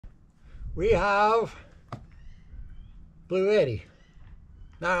we have Bluetti.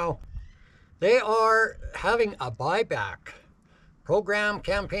 Now, they are having a buyback program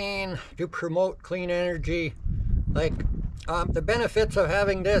campaign to promote clean energy. Like the benefits of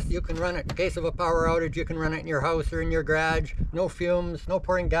having this, you can run it in case of a power outage, you can run it in your house or in your garage. No fumes, no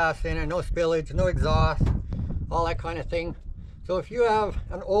pouring gas in it, no spillage, no exhaust, all that kind of thing. So if you have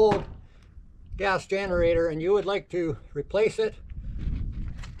an old gas generator and you would like to replace it,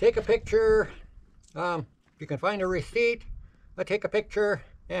 take a picture. You can find a receipt, take a picture,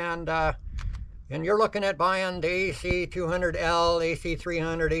 and you're looking at buying the AC200L,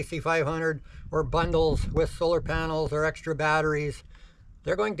 AC300, AC500, or bundles with solar panels or extra batteries.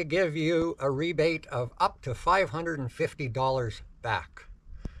 They're going to give you a rebate of up to $550 back.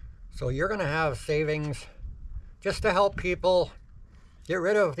 So you're going to have savings just to help people get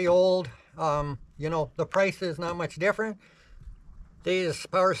rid of the old. You know, the price is not much different. These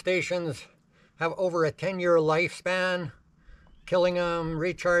power stations have over a 10-year lifespan. Killing them,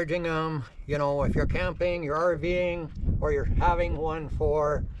 recharging them, you know, if you're camping, you're RVing, or you're having one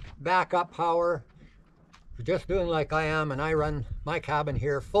for backup power, you're just doing like I am, and I run my cabin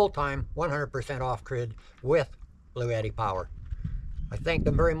here full-time, 100% off-grid with Bluetti power. I thank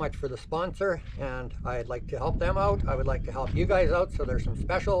them very much for the sponsor, and I'd like to help them out. I would like to help you guys out, so there's some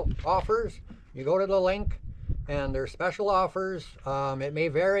special offers. You go to the link, and there's special offers. It may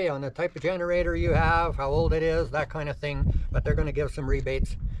vary on the type of generator you have, how old it is, that kind of thing, but they're going to give some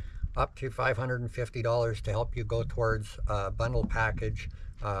rebates up to $550 to help you go towards a bundle package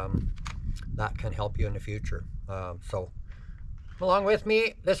that can help you in the future. So along with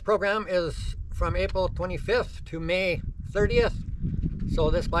me, this program is from April 25th to May 30th. So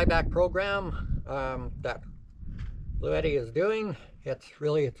this buyback program that Bluetti is doing,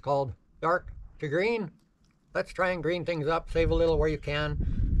 it's called Dark to Green. Let's try and green things up, save a little where you can.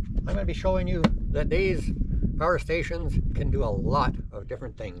 I'm going to be showing you that these power stations can do a lot of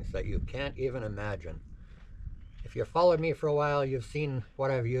different things that you can't even imagine. If you've followed me for a while, you've seen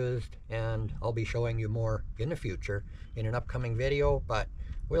what I've used, and I'll be showing you more in the future in an upcoming video, but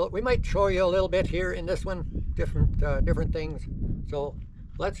we might show you a little bit here in this one, different things. So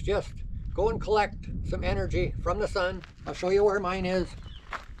let's just go and collect some energy from the sun. I'll show you where mine is.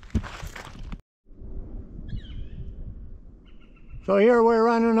 So here we're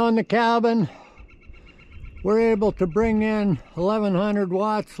running on the cabin. We're able to bring in 1100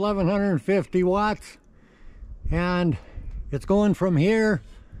 watts, 1150 watts, and it's going from here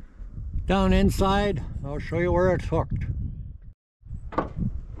down inside. I'll show you where it's hooked.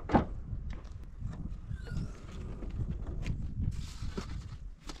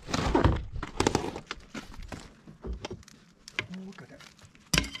 Look at that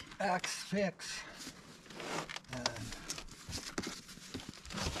axe fix.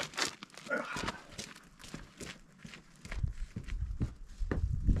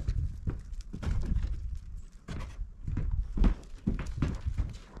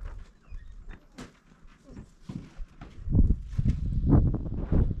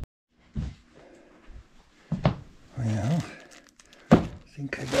 Well, I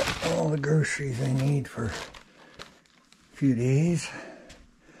think I got all the groceries I need for a few days.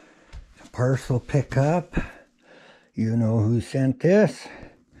 A parcel pickup. You know who sent this.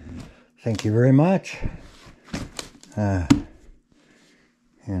 Thank you very much. And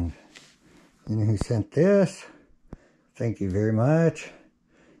you know who sent this. Thank you very much.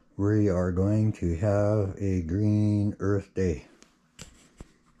 We are going to have a Green Earth Day.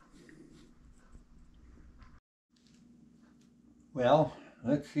 Well,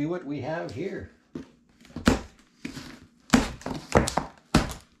 let's see what we have here.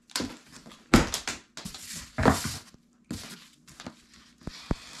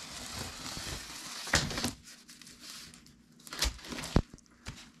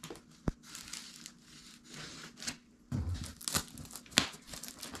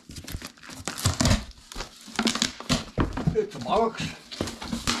 It's a box.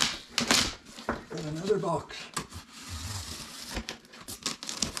 Got another box.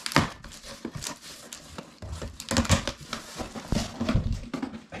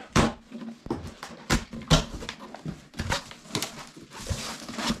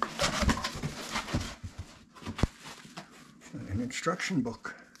 An instruction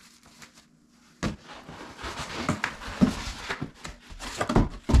book.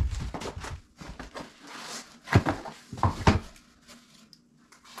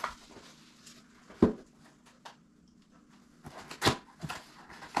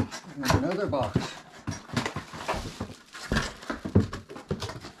 And another box.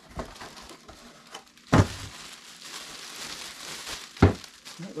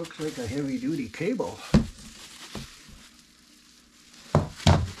 That Looks like a heavy-duty cable.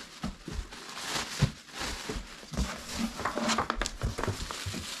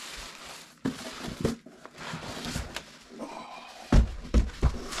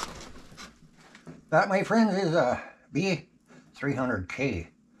 That, my friends, is a B300K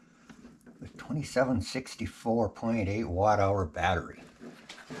with 2764.8 watt-hour battery.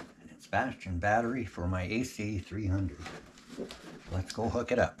 And it's Bastion battery for my AC300. Let's go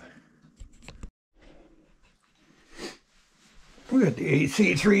hook it up. We got the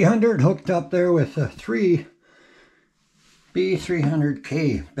AC300 hooked up there with 3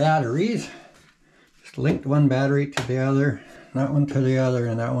 B300K batteries. Just linked one battery to the other, that one to the other,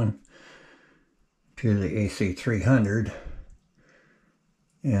 and that one to the AC300.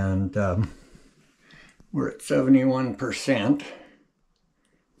 And we're at 71%.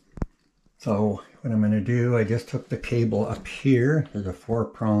 So what I'm going to do, I just took the cable up here. There's a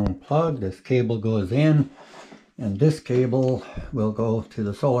 4-prong plug. This cable goes in, and this cable will go to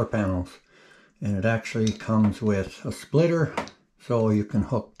the solar panels. And it actually comes with a splitter, so you can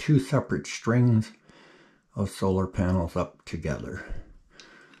hook 2 separate strings of solar panels up together,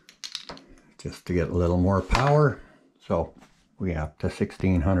 just to get a little more power. So we have to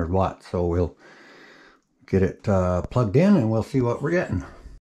 1600 watts. So we'll get it plugged in and we'll see what we're getting.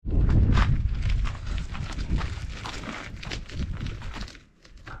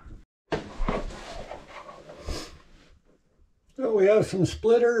 So we have some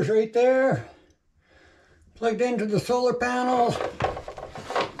splitters right there, plugged into the solar panels.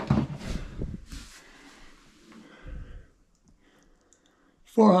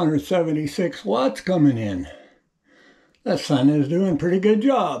 $476 watts coming in. That sun is doing a pretty good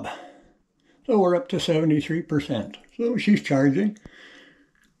job. So we're up to 73%. So she's charging.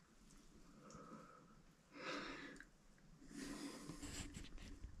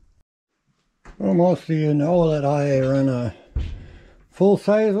 Well, most of you know that I run a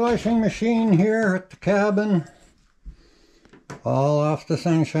full-size washing machine here at the cabin, all off the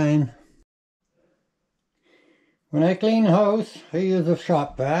sunshine. When I clean the house, I use a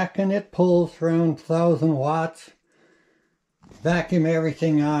shop vac, and it pulls around 1000 watts. Vacuum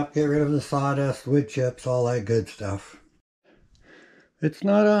everything up, get rid of the sawdust, wood chips, all that good stuff. It's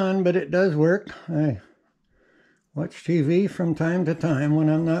not on, but it does work. I watch TV from time to time when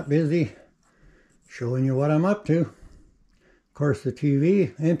I'm not busy, showing you what I'm up to. Of course, the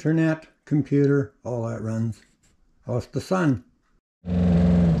TV, internet, computer, all that runs off the sun.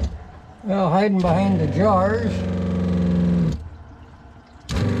 Well, hiding behind the jars,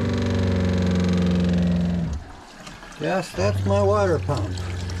 yes, that's my water pump.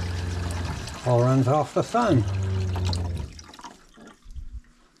 All runs off the sun.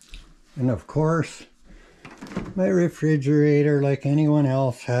 And of course, my refrigerator, like anyone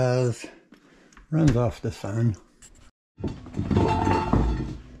else has, runs off the sun.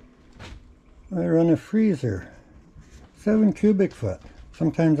 I run a freezer, 7 cubic foot.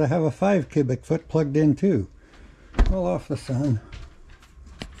 Sometimes I have a 5 cubic foot plugged in too, all off the sun.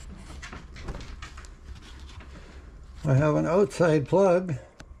 I have an outside plug,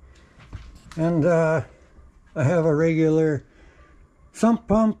 and I have a regular sump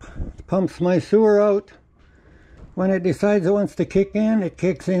pump. It pumps my sewer out. When it decides it wants to kick in, it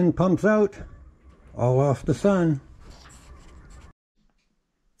kicks in, pumps out, all off the sun.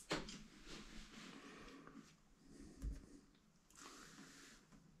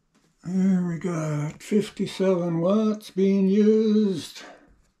 There we got 57 watts being used.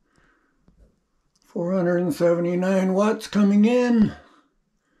 479 watts coming in.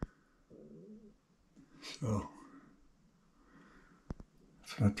 So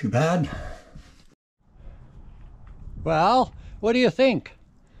it's not too bad. Well, what do you think?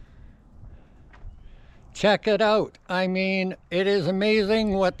 Check it out. I mean, it is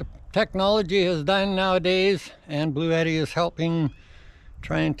amazing what the technology has done nowadays, and Bluetti is helping,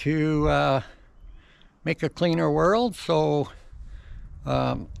 trying to make a cleaner world. So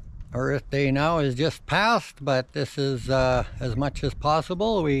Earth Day now is just past, but this is as much as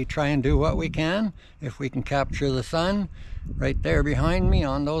possible. We try and do what we can. If we can capture the sun right there behind me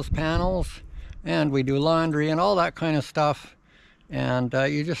on those panels, and we do laundry and all that kind of stuff. And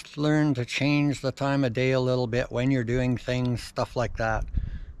you just learn to change the time of day a little bit when you're doing things, stuff like that.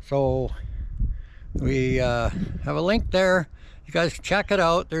 So we have a link there. You guys check it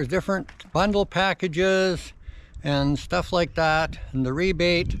out. There's different bundle packages and stuff like that, and the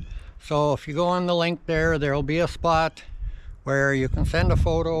rebate. So if you go on the link there, there'll be a spot where you can send a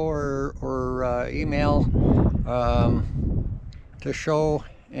photo or email to show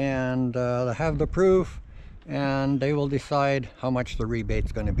and have the proof and they will decide how much the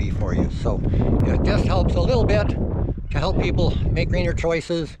rebate's going to be for you. So it just helps a little bit to help people make greener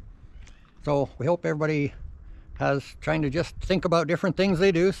choices. So we hope everybody has trying to just think about different things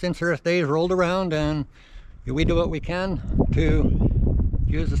they do since Earth Day is rolled around, and we do what we can to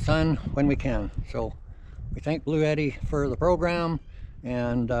use the sun when we can. So we thank Bluetti for the program,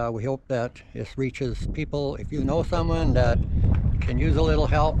 and we hope that this reaches people. If you know someone that can use a little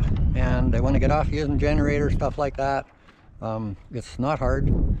help and they want to get off using generators, stuff like that, it's not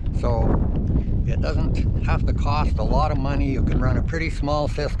hard. So it doesn't have to cost a lot of money. You can run a pretty small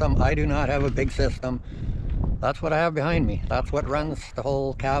system. I do not have a big system. That's what I have behind me. That's what runs the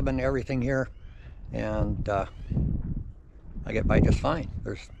whole cabin, everything here. And I get by just fine.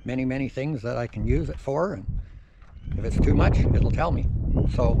 There's many things that I can use it for, and if it's too much, it'll tell me.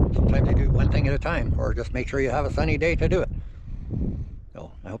 So sometimes you do one thing at a time, or just make sure you have a sunny day to do it.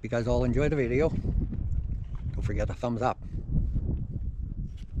 So I hope you guys all enjoy the video. Don't forget to thumbs up.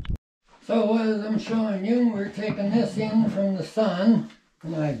 So as I'm showing you, we're taking this in from the sun,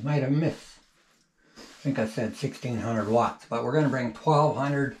 and I might have missed, I think I said 1600 watts, but we're going to bring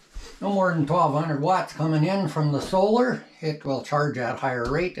 1200, no more than 1200 watts coming in from the solar. It will charge at a higher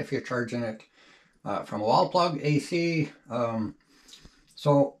rate if you're charging it from a wall plug, AC.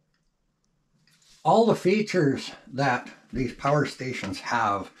 So all the features that these power stations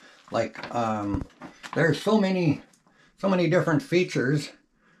have, like there's so many different features.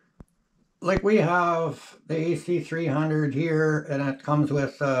 Like we have the E34 here, and it comes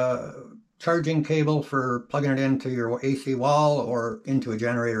with charging cable for plugging it into your AC wall or into a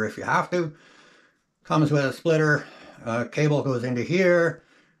generator if you have to. Comes with a splitter, cable goes into here,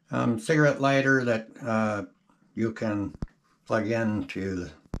 cigarette lighter that you can plug into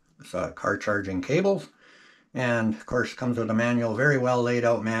the car charging cables. And of course comes with a manual, very well laid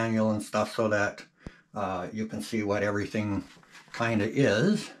out manual and stuff, so that you can see what everything kind of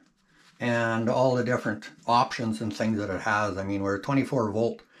is and all the different options and things that it has. I mean, we're a 24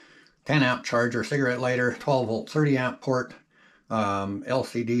 volt 10 amp charger, cigarette lighter, 12 volt 30 amp port,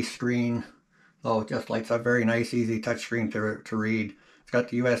 LCD screen. So it just lights up very nice, easy touchscreen to read. It's got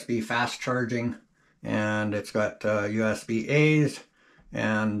the USB fast charging, and it's got USB A's,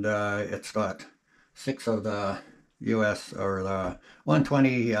 and it's got 6 of the US or the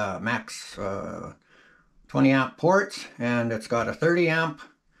 120 max 20 amp ports, and it's got a 30 amp,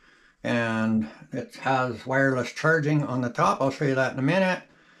 and it has wireless charging on the top. I'll show you that in a minute.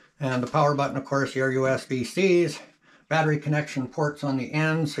 And the power button, of course, your USB-Cs, battery connection ports on the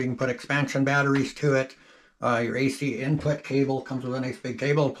end, so you can put expansion batteries to it. Your AC input cable comes with a nice big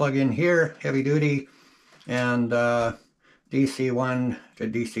cable to plug in here, heavy duty, and DC1 to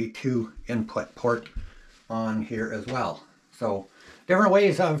DC2 input port on here as well. So different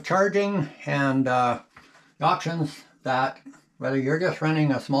ways of charging, and options that, whether you're just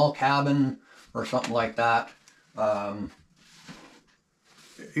running a small cabin or something like that,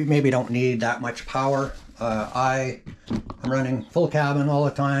 you maybe don't need that much power. I am running full cabin all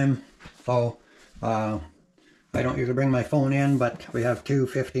the time, so I don't usually bring my phone in, but we have two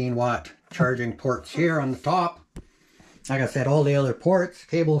 15-watt charging ports here on the top. Like I said, all the other ports,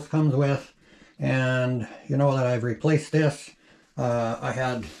 cables comes with, and you know that I've replaced this.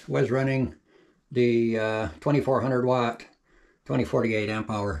 I was running the 2400 watt 2048 amp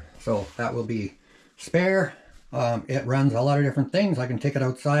hour, so that will be spare. It runs a lot of different things. I can take it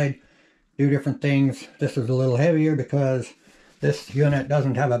outside, do different things. This is a little heavier because this unit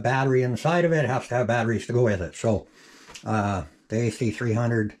doesn't have a battery inside of it. It has to have batteries to go with it. So the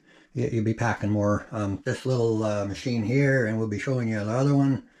AC300, you'll be packing more. This little machine here, and we'll be showing you the other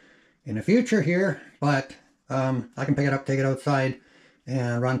one in the future here, but I can pick it up, take it outside,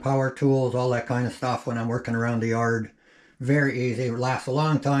 and run power tools, all that kind of stuff when I'm working around the yard. Very easy. It lasts a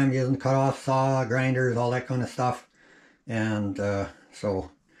long time using cut-off saw, grinders, all that kind of stuff. And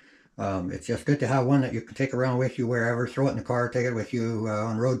so it's just good to have one that you can take around with you wherever. Throw it in the car, take it with you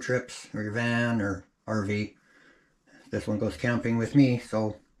on road trips, or your van or RV. This one goes camping with me,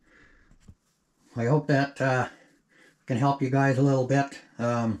 so I hope that can help you guys a little bit.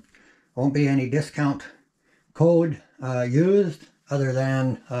 Won't be any discount code used, other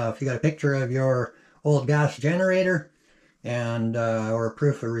than if you got a picture of your old gas generator, and or a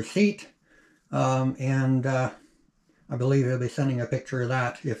proof of receipt, and I believe they'll be sending a picture of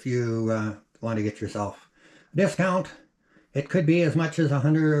that if you want to get yourself a discount. It could be as much as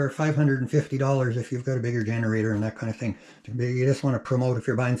 $100 or $550 if you've got a bigger generator and that kind of thing. You just want to promote, if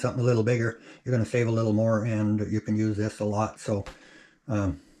you're buying something a little bigger, you're going to save a little more, and you can use this a lot. So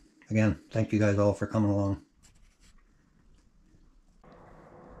again, thank you guys all for coming along.